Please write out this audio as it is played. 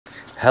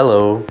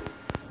Hello,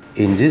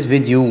 in this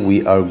video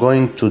we are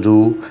going to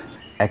do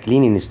a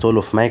clean install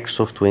of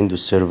Microsoft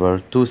Windows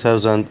Server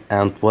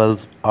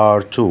 2012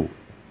 R2.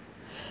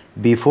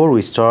 Before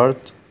we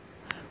start,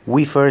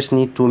 we first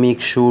need to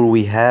make sure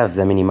we have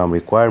the minimum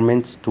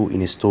requirements to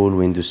install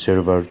Windows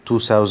Server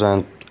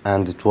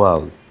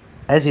 2012.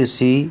 As you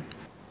see,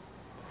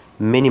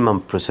 minimum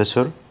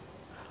processor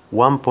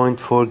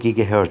 1.4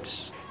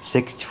 GHz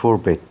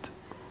 64-bit,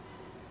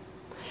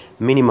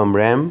 minimum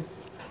RAM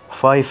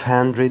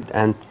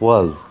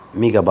 512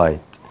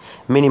 megabyte,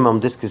 minimum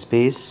disk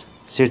space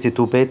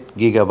 32-bit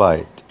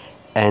gigabyte,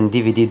 and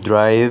DVD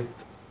drive,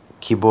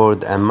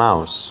 keyboard and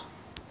mouse.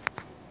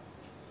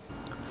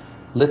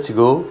 Let's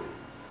go.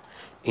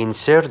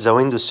 Insert the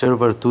Windows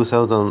Server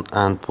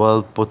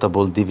 2012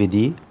 bootable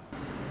DVD.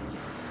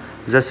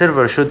 The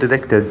server should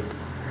detect it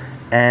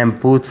and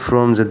boot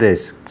from the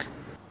disk.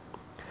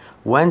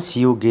 Once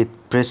you get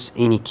press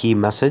any key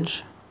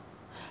message,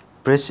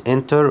 press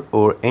enter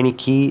or any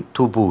key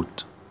to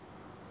boot.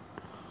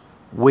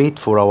 Wait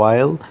for a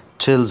while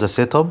till the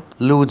setup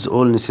loads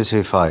all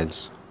necessary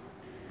files.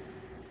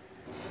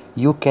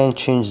 You can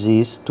change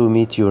these to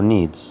meet your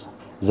needs.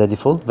 The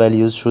default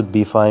values should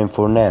be fine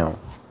for now.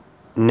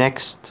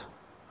 Next,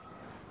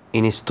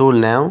 install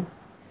now.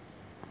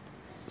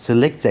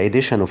 Select the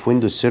edition of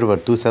Windows Server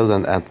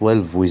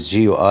 2012 with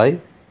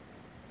GUI.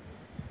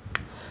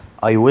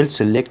 I will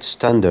select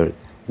standard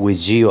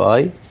with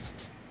GUI.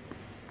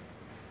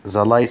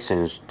 The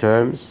license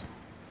terms,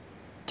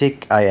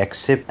 tick I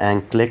accept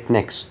and click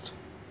next.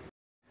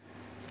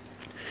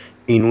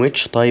 In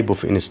which type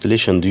of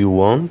installation do you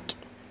want?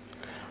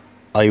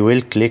 I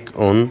will click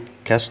on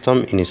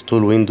custom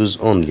install Windows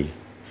only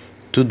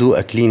to do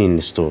a clean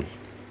install.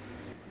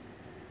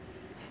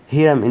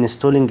 Here I'm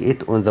installing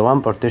it on the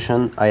one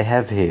partition I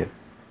have here.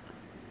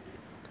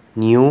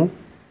 New,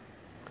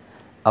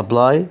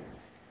 apply.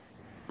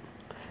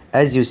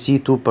 As you see,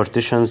 two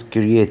partitions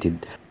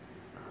created.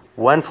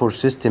 One for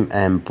system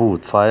and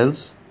boot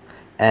files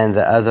and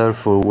the other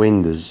for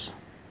Windows.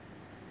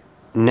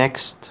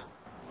 Next,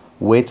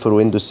 wait for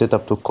Windows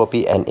Setup to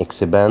copy and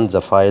expand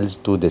the files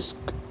to disk.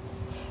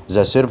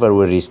 The server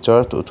will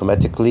restart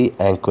automatically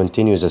and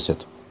continue the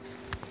setup.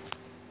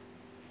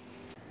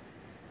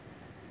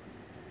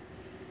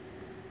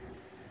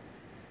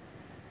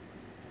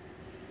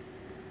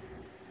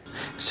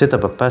 Set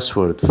up a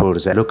password for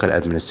the local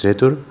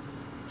administrator.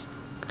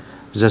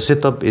 The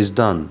setup is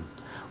done.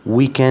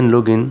 We can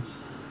log in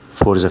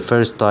for the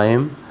first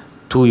time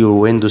to your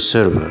Windows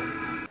Server.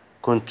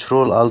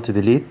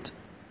 Ctrl-Alt-Delete.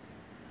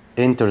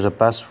 Enter the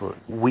password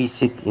we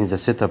set in the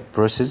setup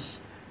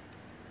process.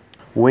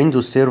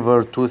 Windows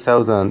Server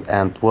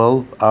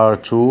 2012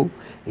 R2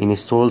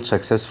 installed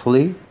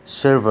successfully.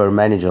 Server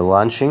Manager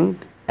launching,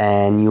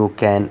 and you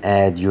can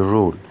add your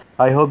role.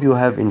 I hope you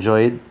have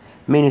enjoyed.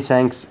 Many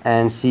thanks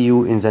and see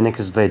you in the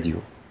next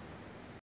video.